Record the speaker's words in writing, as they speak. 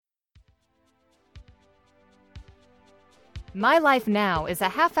My Life Now is a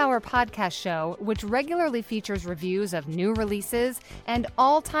half-hour podcast show which regularly features reviews of new releases and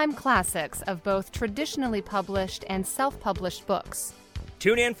all-time classics of both traditionally published and self-published books.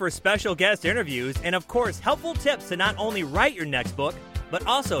 Tune in for special guest interviews and, of course, helpful tips to not only write your next book, but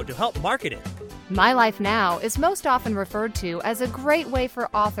also to help market it. My Life Now is most often referred to as a great way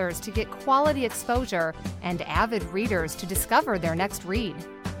for authors to get quality exposure and avid readers to discover their next read.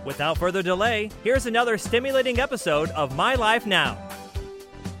 Without further delay, here's another stimulating episode of My Life Now.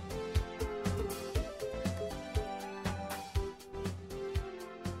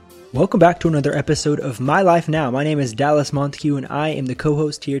 Welcome back to another episode of My Life Now. My name is Dallas Montague and I am the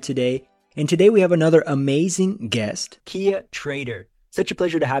co-host here today. And today we have another amazing guest, Kia Trader. Such a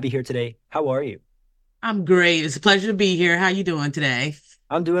pleasure to have you here today. How are you? I'm great. It's a pleasure to be here. How you doing today?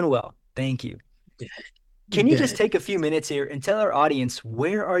 I'm doing well. Thank you. Can you just take a few minutes here and tell our audience,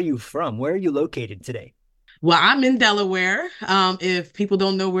 where are you from? Where are you located today? Well, I'm in Delaware. If people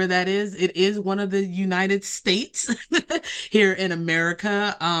don't know where that is, it is one of the United States here in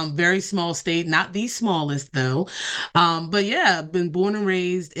America. Very small state, not the smallest though. But yeah, I've been born and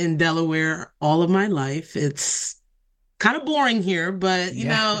raised in Delaware all of my life. It's kind of boring here, but you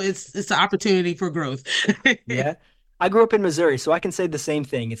know, it's an opportunity for growth. Yeah. I grew up in Missouri, so I can say the same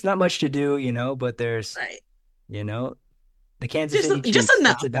thing. It's not much to do, but there's, the Kansas City Chiefs. Just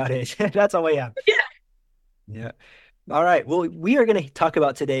enough. That's about it. That's all we have. Yeah. Yeah. All right. Well, we are going to talk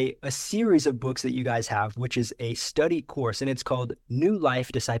about today a series of books that you guys have, which is a study course, and it's called New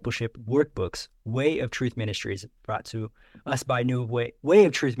Life Discipleship Workbooks, Way of Truth Ministries, brought to us by Way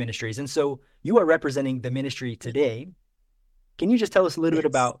of Truth Ministries. And so you are representing the ministry today. Can you just tell us a little bit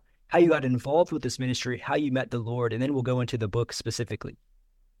about how you got involved with this ministry, how you met the Lord, and then we'll go into the book specifically.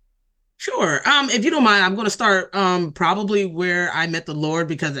 Sure. If you don't mind, I'm going to start probably where I met the Lord,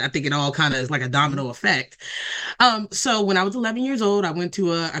 because I think it all kind of is like a domino effect. So when I was 11 years old, I went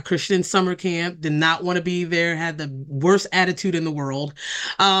to a Christian summer camp, did not want to be there, had the worst attitude in the world.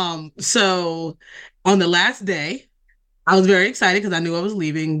 So on the last day, I was very excited because I knew I was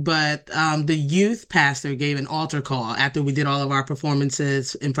leaving, but the youth pastor gave an altar call after we did all of our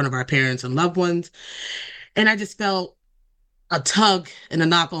performances in front of our parents and loved ones. And I just felt a tug and a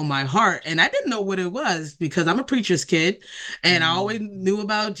knock on my heart. And I didn't know what it was because I'm a preacher's kid and I always knew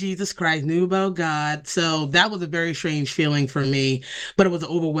about Jesus Christ, knew about God. So that was a very strange feeling for me, but it was an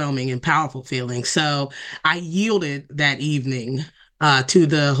overwhelming and powerful feeling. So I yielded that evening to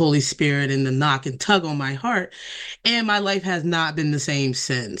the Holy Spirit and the knock and tug on my heart. And my life has not been the same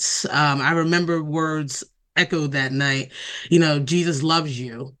since. I remember words echoed that night, Jesus loves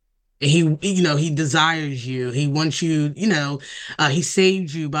you. He desires you. He wants you, he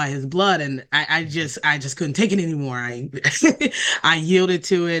saved you by his blood. And I just couldn't take it anymore. I yielded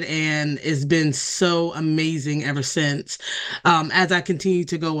to it, and it's been so amazing ever since. As I continue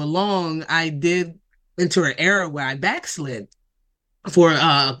to go along, I did enter an era where I backslid for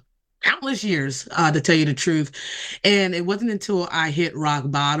countless years, to tell you the truth. And it wasn't until I hit rock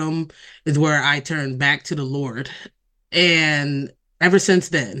bottom is where I turned back to the Lord. And ever since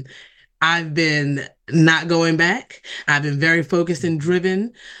then, I've been not going back. I've been very focused and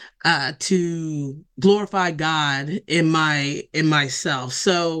driven to glorify God in myself.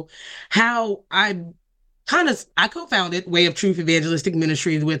 So how I co-founded Way of Truth Evangelistic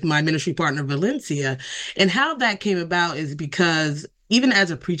Ministries with my ministry partner, Valencia. And how that came about is because even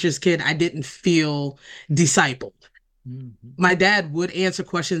as a preacher's kid, I didn't feel discipled. Mm-hmm. My dad would answer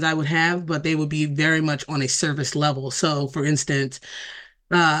questions I would have, but they would be very much on a service level. So for instance,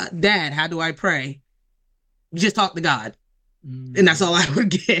 Dad, how do I pray? You just talk to God. And that's all I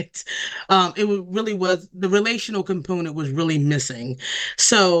would get. Really was the relational component was really missing.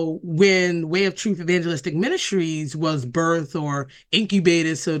 So when Way of Truth Evangelistic Ministries was birthed or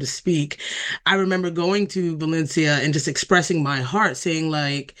incubated, so to speak, I remember going to Valencia and just expressing my heart, saying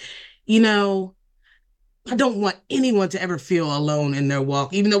like, I don't want anyone to ever feel alone in their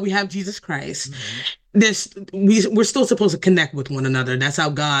walk, even though we have Jesus Christ. Mm-hmm. We're still supposed to connect with one another. That's how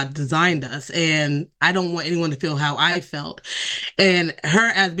God designed us. And I don't want anyone to feel how I felt. And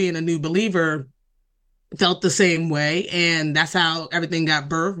her, as being a new believer, felt the same way. And that's how everything got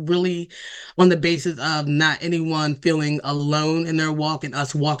birthed, really on the basis of not anyone feeling alone in their walk and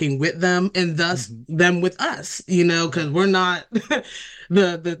us walking with them, and thus them with us, because we're not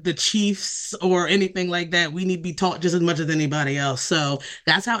the chiefs or anything like that. We need to be taught just as much as anybody else. So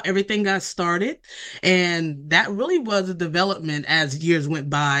that's how everything got started. And that really was a development as years went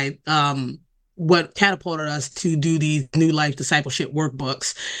by. What catapulted us to do these New Life Discipleship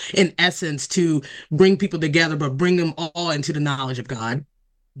Workbooks, in essence, to bring people together, but bring them all into the knowledge of God.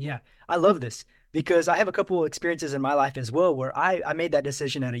 Yeah, I love this. because I have a couple of experiences in my life as well where I made that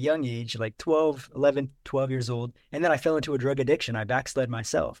decision at a young age, like 12 years old, and then I fell into a drug addiction. I backslid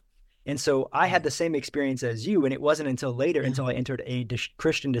myself. And so I had the same experience as you, and it wasn't until later, until I entered a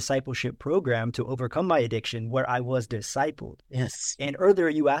Christian discipleship program to overcome my addiction, where I was discipled. Yes. And earlier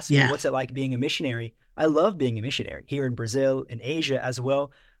you asked me, Yeah. what's it like being a missionary? I love being a missionary here in Brazil, in Asia as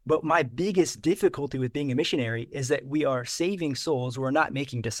well. But my biggest difficulty with being a missionary is that we are saving souls. We're not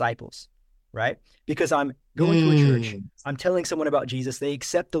making disciples, right? Because I'm going to a church, I'm telling someone about Jesus, they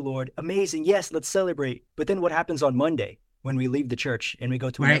accept the Lord. Amazing. Yes, let's celebrate. But then what happens on Monday when we leave the church and we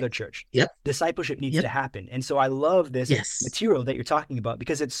go to another church? Yep. Discipleship needs to happen. And so I love this material that you're talking about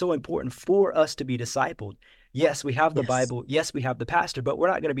because it's so important for us to be discipled. Yes, we have the Bible. Yes, we have the pastor, but we're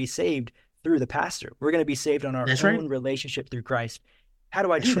not going to be saved through the pastor. We're going to be saved on our own relationship through Christ. How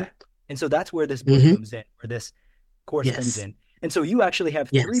do I do that? And so that's where this book comes in, where this course comes in. And so you actually have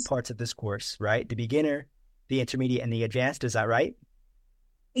 3 parts of this course, right? The beginner, the intermediate, and the advanced. Is that right?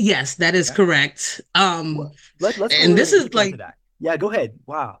 Yes, that is correct. Let's and this is like that. Yeah, go ahead.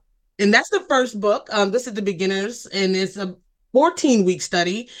 Wow. And that's the first book. This is the beginners, and it's a 14-week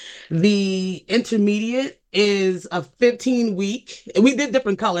study. The intermediate is a 15-week. We did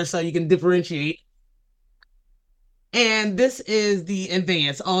different colors so you can differentiate. And this is the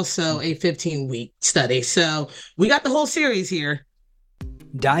advanced, also a 15-week study. So we got the whole series here.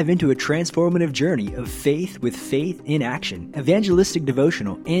 Dive into a transformative journey of faith with faith in action, evangelistic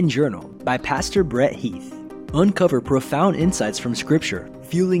devotional and journal by Pastor Brett Heath. Uncover profound insights from Scripture,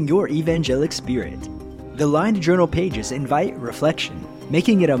 fueling your evangelic spirit. The lined journal pages invite reflection,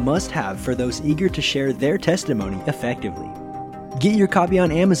 making it a must-have for those eager to share their testimony effectively. Get your copy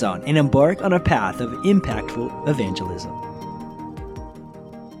on Amazon and embark on a path of impactful evangelism.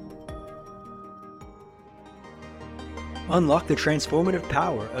 Unlock the transformative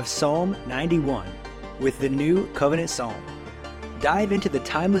power of Psalm 91 with the New Covenant Psalm. Dive into the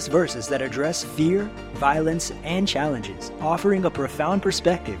timeless verses that address fear, violence, and challenges, offering a profound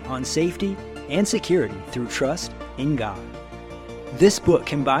perspective on safety and security through trust in God. This book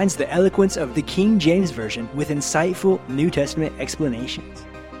combines the eloquence of the King James Version with insightful New Testament explanations,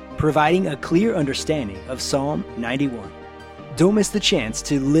 providing a clear understanding of Psalm 91. Don't miss the chance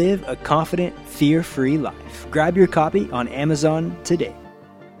to live a confident, fear-free life. Grab your copy on Amazon today.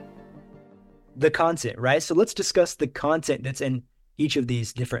 The content, right? So let's discuss the content that's in each of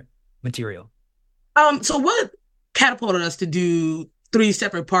these different material. So what catapulted us to do 3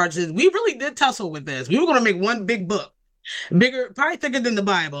 separate parts is we really did tussle with this. We were going to make one big book. Bigger, probably thicker than the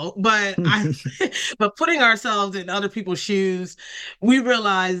Bible, but but putting ourselves in other people's shoes, we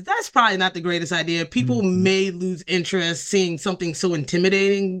realized that's probably not the greatest idea. People may lose interest seeing something so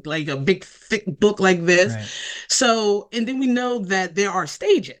intimidating, like a big, thick book like this. Right. So, and then we know that there are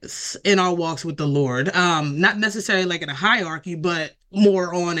stages in our walks with the Lord, not necessarily like in a hierarchy, but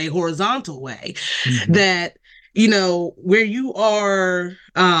more on a horizontal way. That, you know, where you are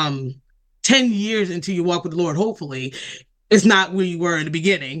 10 years into your walk with the Lord, hopefully, it's not where you were in the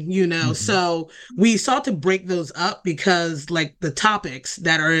beginning, you know? So we sought to break those up because like the topics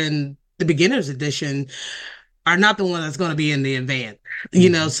that are in the beginner's edition are not the one that's going to be in the advanced, you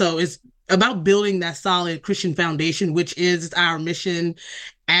know? So it's about building that solid Christian foundation, which is our mission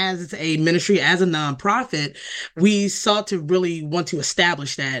as a ministry, as a nonprofit. We sought to really want to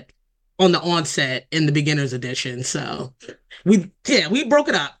establish that on the onset in the beginner's edition. So we broke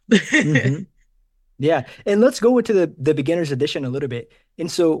it up. Yeah. And let's go into the beginner's edition a little bit.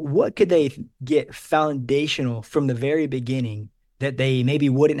 And so what could they get foundational from the very beginning that they maybe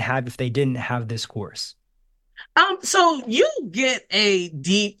wouldn't have if they didn't have this course? So you'll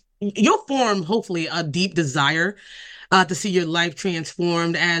form hopefully a deep desire to see your life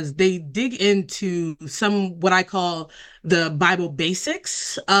transformed as they dig into some, what I call the Bible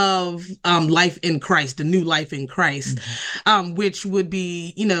basics of life in Christ, the new life in Christ, which would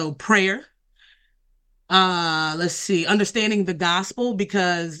be, you know, prayer. Understanding the gospel,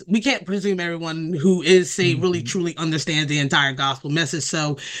 because we can't presume everyone who is saved really truly understands the entire gospel message.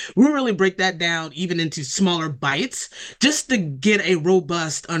 So we really break that down even into smaller bites just to get a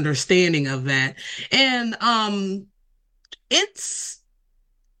robust understanding of that. And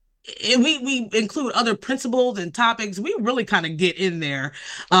we include other principles and topics. We really kind of get in there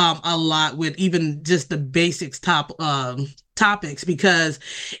a lot with even just the basics topics, because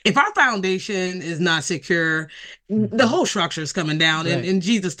if our foundation is not secure, the whole structure is coming down. Right. And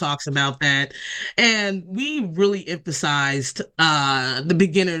Jesus talks about that. And we really emphasized the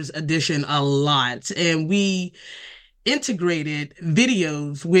beginner's edition a lot. And we integrated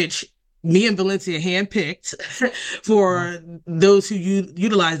videos, which me and Valencia handpicked for those who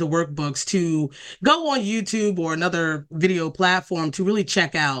utilize the workbooks to go on YouTube or another video platform to really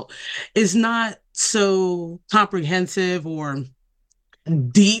check out. It's not so comprehensive or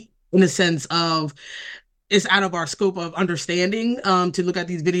deep in the sense of it's out of our scope of understanding to look at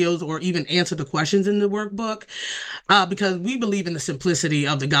these videos or even answer the questions in the workbook because we believe in the simplicity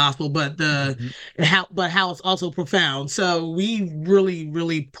of the gospel, but how it's also profound. So we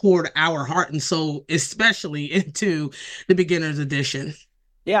really poured our heart and soul, especially into the beginner's edition.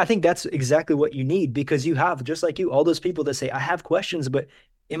 Yeah, I think that's exactly what you need, because you have, just like you, all those people that say, I have questions, but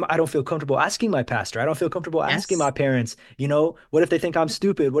I don't feel comfortable asking my pastor. I don't feel comfortable asking my parents. What if they think I'm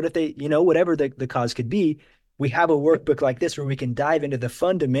stupid? What if they, whatever the cause could be? We have a workbook like this where we can dive into the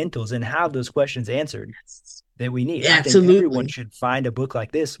fundamentals and have those questions answered that we need. Absolutely. I think everyone should find a book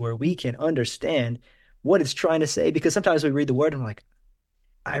like this where we can understand what it's trying to say, because sometimes we read the word and I'm like,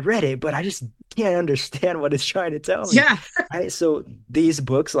 I read it, but I just can't understand what it's trying to tell me. Yeah. Right? So these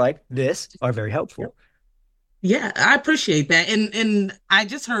books like this are very helpful. Yeah, I appreciate that. And I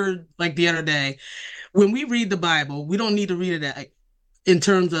just heard like the other day, when we read the Bible, we don't need to read it in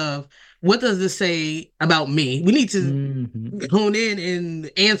terms of what does this say about me? We need to hone in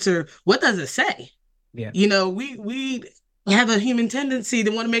and answer, what does it say? Yeah. We have a human tendency to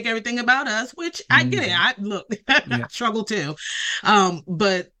want to make everything about us, which I get it. I struggle too.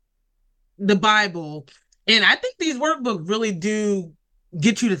 But the Bible, and I think these workbooks really do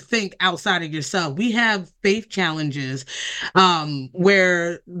get you to think outside of yourself. We have faith challenges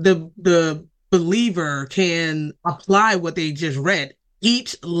where the believer can apply what they just read.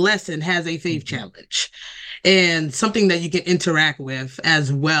 Each lesson has a faith challenge and something that you can interact with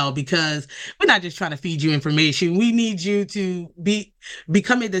as well, because we're not just trying to feed you information. We need you to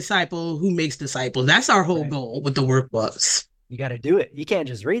become a disciple who makes disciples. That's our whole goal with the workbooks. You got to do it. You can't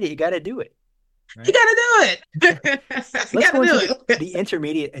just read it. You got to do it. Right? You got to do it. Let's go into the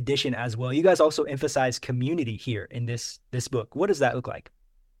intermediate edition as well. You guys also emphasize community here in this book. What does that look like?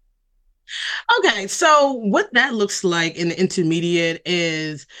 Okay, so what that looks like in the intermediate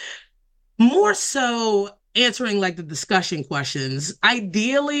is more so answering like the discussion questions.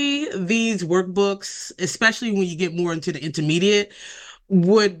 Ideally, these workbooks, especially when you get more into the intermediate,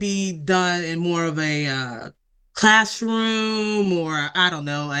 would be done in more of a classroom or I don't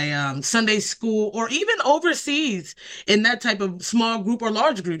know, a Sunday school, or even overseas in that type of small group or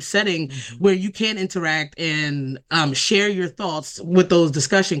large group setting where you can interact and share your thoughts with those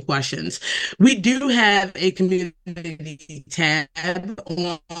discussion questions. We do have a community tab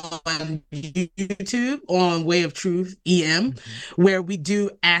on YouTube on Way of Truth EM, where we do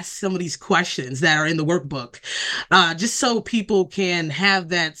ask some of these questions that are in the workbook, just so people can have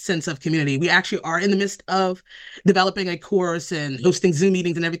that sense of community. We actually are in the midst of developing a course and hosting Zoom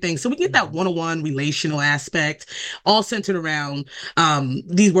meetings and everything. So we get that one-on-one relational aspect all centered around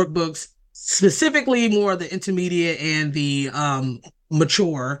these workbooks, specifically more the intermediate and the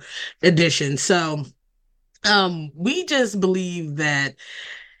mature edition. So we just believe that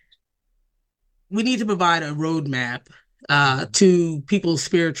we need to provide a roadmap to people's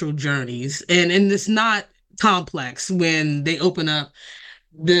spiritual journeys. And it's not complex when they open up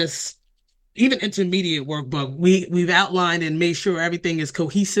this even intermediate workbook. We've outlined and made sure everything is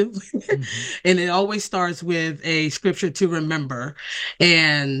cohesive. And it always starts with a scripture to remember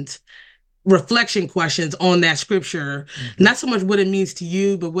and reflection questions on that scripture. Not so much what it means to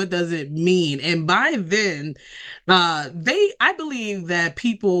you, but what does it mean? And by then, I believe that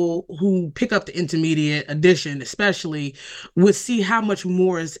people who pick up the intermediate edition, especially, would see how much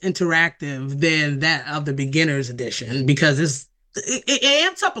more is interactive than that of the beginner's edition, because it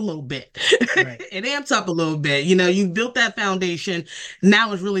amps up a little bit. Right. It amps up a little bit. You've built that foundation.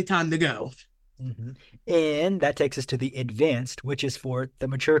 Now it's really time to go. And that takes us to the advanced, which is for the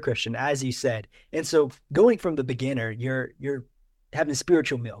mature Christian, as you said. And so going from the beginner, you're having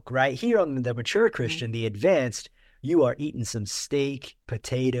spiritual milk, right? Here on the mature Christian, the advanced, you are eating some steak,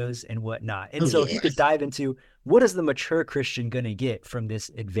 potatoes, and whatnot. And so if you could dive into, what is the mature Christian going to get from this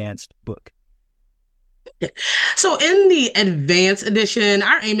advanced book? So in the advanced edition,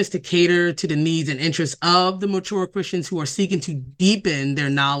 our aim is to cater to the needs and interests of the mature Christians who are seeking to deepen their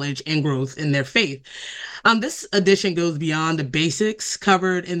knowledge and growth in their faith. This edition goes beyond the basics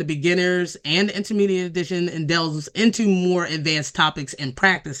covered in the beginners and intermediate edition and delves into more advanced topics and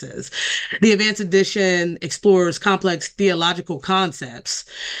practices. The advanced edition explores complex theological concepts,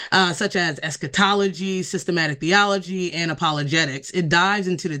 such as eschatology, systematic theology, and apologetics. It dives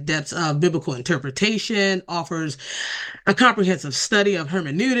into the depths of biblical interpretation, edition offers a comprehensive study of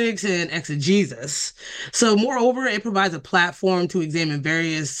hermeneutics and exegesis. So moreover, it provides a platform to examine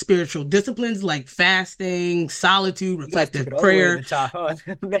various spiritual disciplines like fasting, solitude, reflective prayer.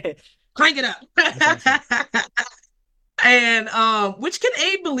 Crank it up. And which can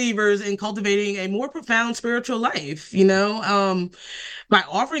aid believers in cultivating a more profound spiritual life, by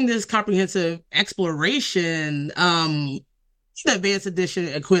offering this comprehensive exploration. The advanced edition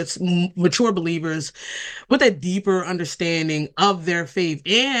equips mature believers with a deeper understanding of their faith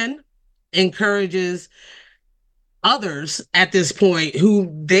and encourages others at this point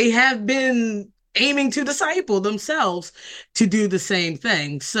who they have been aiming to disciple themselves to do the same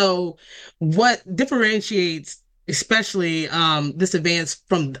thing. So what differentiates especially this advance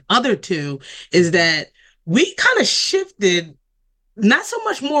from the other two is that we kind of shifted, not so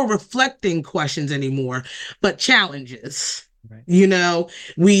much more reflecting questions anymore, but challenges. Right.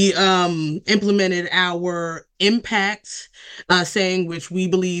 We implemented our impact saying, which we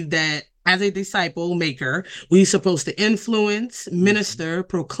believe that as a disciple maker, we're supposed to influence, minister,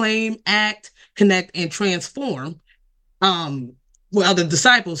 proclaim, act, connect, and transform other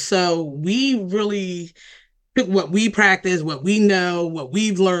disciples. So we really took what we practice, what we know, what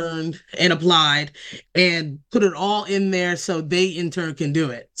we've learned and applied, and put it all in there so they in turn can do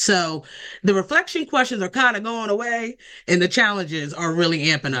it. So the reflection questions are kind of going away and the challenges are really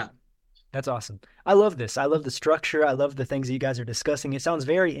amping up. That's awesome. I love this. I love the structure. I love the things that you guys are discussing. It sounds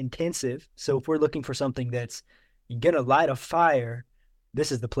very intensive. So if we're looking for something that's going to light a fire,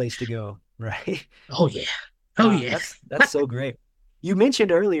 this is the place to go, right? Oh, yeah. Oh, yeah. That's so great. You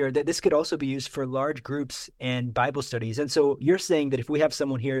mentioned earlier that this could also be used for large groups and Bible studies. And so you're saying that if we have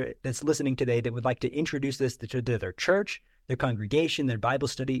someone here that's listening today that would like to introduce this to their church, their congregation, their Bible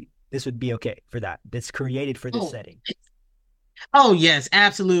study, this would be okay for that. That's created for this setting. Oh, yes,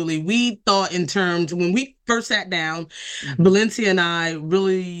 absolutely. We thought in terms, when we first sat down, Valencia and I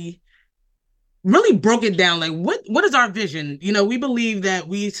really broke it down. Like, what is our vision? We believe that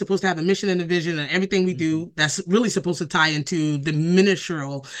we're supposed to have a mission and a vision, and everything we do that's really supposed to tie into the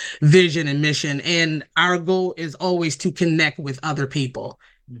ministerial vision and mission. And our goal is always to connect with other people.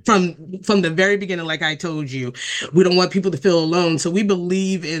 From the very beginning, like I told you, we don't want people to feel alone. So we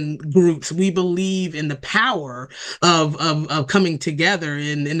believe in groups. We believe in the power of coming together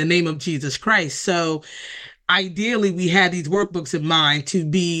in the name of Jesus Christ. So ideally, we had these workbooks in mind to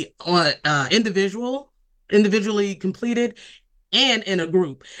be individually completed and in a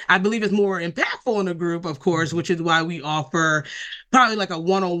group. I believe it's more impactful in a group, of course, which is why we offer probably like a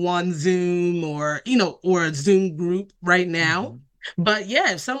one-on-one Zoom or a Zoom group right now. But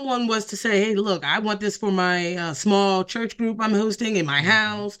yeah, if someone was to say, hey, look, I want this for my small church group I'm hosting in my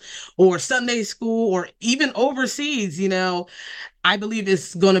house or Sunday school or even overseas, I believe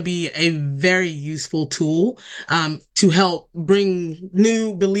it's going to be a very useful tool to help bring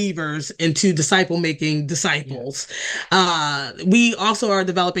new believers into disciple-making disciples. We also are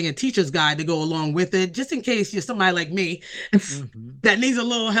developing a teacher's guide to go along with it, just in case you're somebody like me that needs a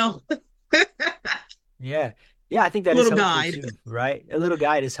little help. Yeah, I think that is helpful guide too, right? A little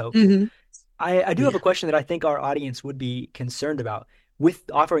guide is helpful. I do have a question that I think our audience would be concerned about. With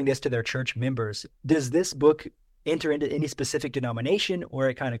offering this to their church members, does this book enter into any specific denomination, or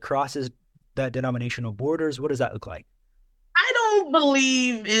it kind of crosses that denominational borders? What does that look like? I don't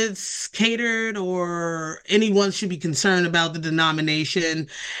believe it's catered or anyone should be concerned about the denomination.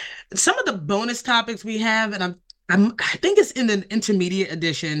 Some of the bonus topics we have, and I think it's in the intermediate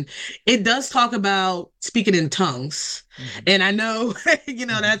edition, it does talk about speaking in tongues. And I know,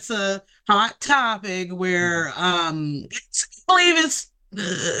 that's a hot topic where I believe it's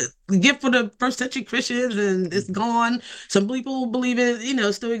the gift for the first century Christians and it's gone. Some people believe it,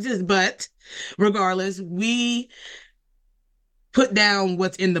 still exists. But regardless, we put down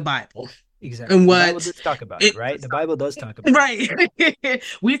what's in the Bible. Exactly. And the Bible does talk about it, right? The Bible does talk about it. Right.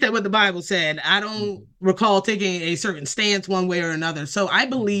 We said what the Bible said. I don't recall taking a certain stance one way or another. So I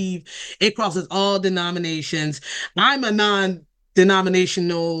believe it crosses all denominations. I'm a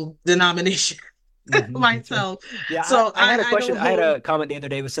non-denominational denomination myself. Yeah. So I had a question. I had a comment the other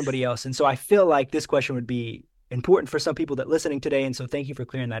day with somebody else. And so I feel like this question would be important for some people that are listening today. And so thank you for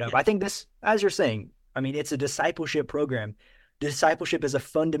clearing that up. I think this, as you're saying, it's a discipleship program. Discipleship is a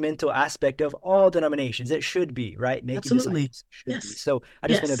fundamental aspect of all denominations. It should be, right? Absolutely. Yes. So I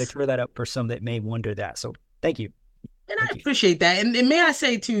just wanted to clear that up for some that may wonder that. So thank you. And I appreciate that. And may I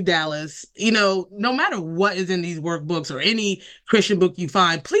say too, Dallas, no matter what is in these workbooks or any Christian book you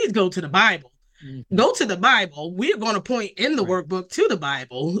find, please go to the Bible. Go to the Bible. We're going to point in the workbook to the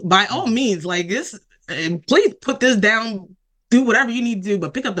Bible by all means, like this. And please put this down do whatever you need to do,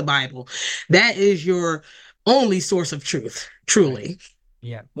 but pick up the Bible. That is your only source of truth, truly.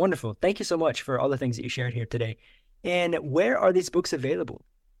 Yeah, wonderful. Thank you so much for all the things that you shared here today. And where are these books available?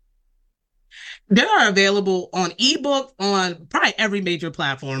 They are available on ebook on probably every major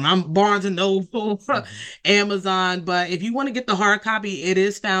platform. I'm Barnes and Noble, Amazon, but if you want to get the hard copy, it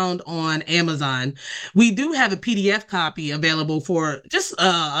is found on Amazon. We do have a PDF copy available for just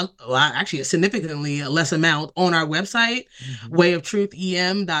actually a significantly less amount on our website,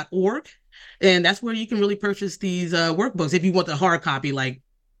 wayoftruthem.org. And that's where you can really purchase these workbooks if you want the hard copy like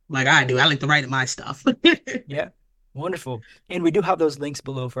I do. I like to write my stuff. Yeah. Wonderful. And we do have those links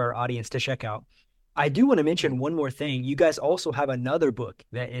below for our audience to check out. I do want to mention one more thing. You guys also have another book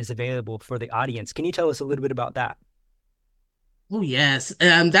that is available for the audience. Can you tell us a little bit about that? Oh, yes.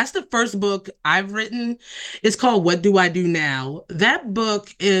 That's the first book I've written. It's called What Do I Do Now? That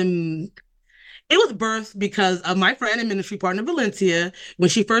book, it was birthed because of my friend and ministry partner, Valencia, when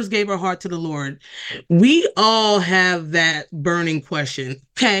she first gave her heart to the Lord. We all have that burning question.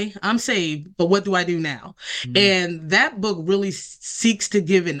 Okay, I'm saved, but what do I do now? And that book really seeks to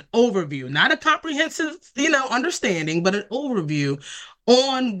give an overview, not a comprehensive, understanding, but an overview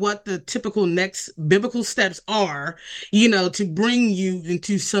on what the typical next biblical steps are, to bring you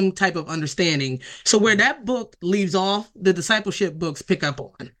into some type of understanding. So where that book leaves off, the discipleship books pick up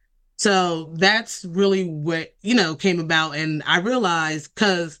on. So that's really what, came about. And I realized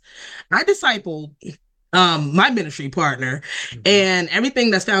because I discipled my ministry partner and everything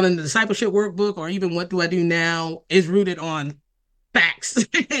that's found in the discipleship workbook or even What Do I Do Now is rooted on facts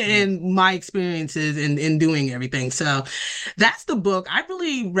and my experiences in doing everything. So that's the book. I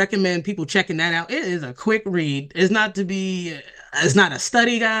really recommend people checking that out. It is a quick read. It's not a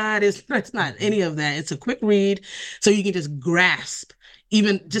study guide. It's not any of that. It's a quick read. So you can just grasp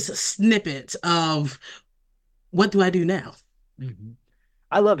even just a snippet of what do I do now?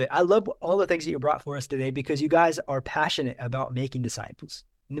 I love it. I love all the things that you brought for us today because you guys are passionate about making disciples.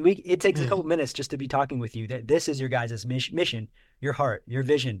 And it takes a couple minutes just to be talking with you that this is your guys' mission, your heart, your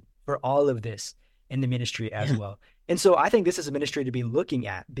vision for all of this in the ministry as well. And so I think this is a ministry to be looking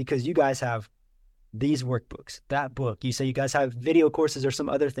at because you guys have these workbooks, that book. You say you guys have video courses or some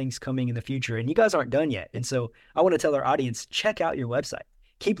other things coming in the future, and you guys aren't done yet. And so I want to tell our audience, check out your website.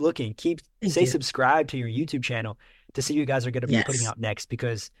 Keep looking. Subscribe to your YouTube channel to see what you guys are going to be putting out next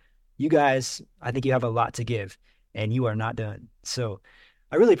because you guys, I think you have a lot to give and you are not done. So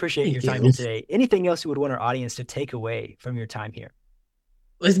I really appreciate your time here today. Anything else you would want our audience to take away from your time here?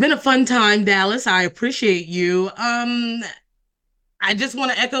 It's been a fun time, Dallas. I appreciate you. I just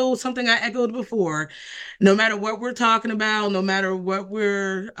want to echo something I echoed before. No matter what we're talking about, no matter what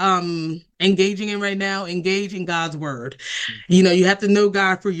we're engaging in right now, engage in God's word. You have to know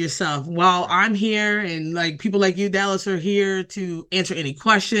God for yourself. While I'm here and people like you, Dallas, are here to answer any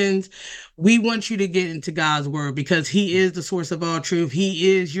questions, we want you to get into God's word because he is the source of all truth.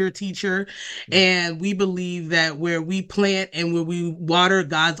 He is your teacher. And we believe that where we plant and where we water,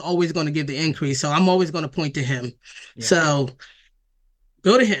 God's always going to give the increase. So I'm always going to point to him. Yeah. So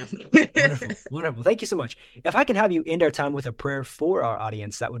go to him. Wonderful. Thank you so much. If I can have you end our time with a prayer for our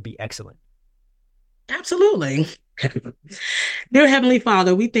audience, that would be excellent. Absolutely. Dear Heavenly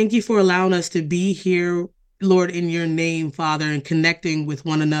Father, we thank you for allowing us to be here, Lord, in your name, Father, and connecting with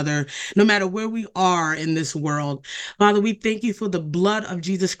one another, no matter where we are in this world. Father, we thank you for the blood of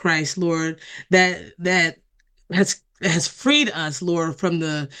Jesus Christ, Lord, that has freed us, Lord, from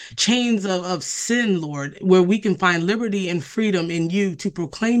the chains of sin, Lord, where we can find liberty and freedom in you to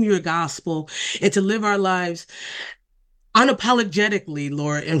proclaim your gospel and to live our lives unapologetically,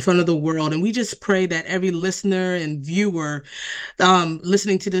 Lord, in front of the world. And we just pray that every listener and viewer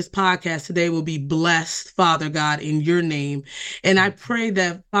listening to this podcast today will be blessed, Father God, in your name. And I pray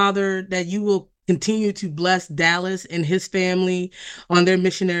that, Father, that you will continue to bless Dallas and his family on their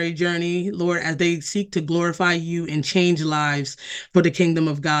missionary journey, Lord, as they seek to glorify you and change lives for the kingdom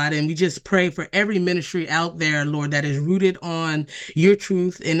of God. And we just pray for every ministry out there, Lord, that is rooted on your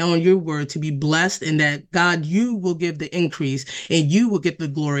truth and on your word to be blessed, and that, God, you will give the increase and you will get the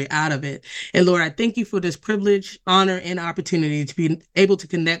glory out of it. And Lord, I thank you for this privilege, honor, and opportunity to be able to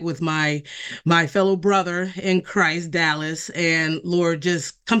connect with my fellow brother in Christ, Dallas, and Lord,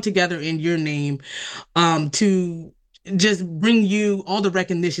 just come together in your name to just bring you all the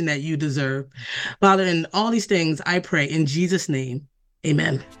recognition that you deserve. Father, in all these things, I pray in Jesus' name.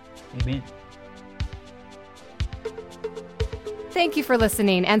 Amen. Amen. Thank you for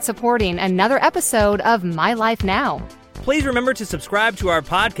listening and supporting another episode of My Life Now. Please remember to subscribe to our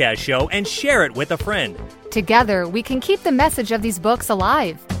podcast show and share it with a friend. Together, we can keep the message of these books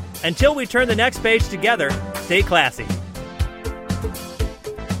alive. Until we turn the next page together, stay classy.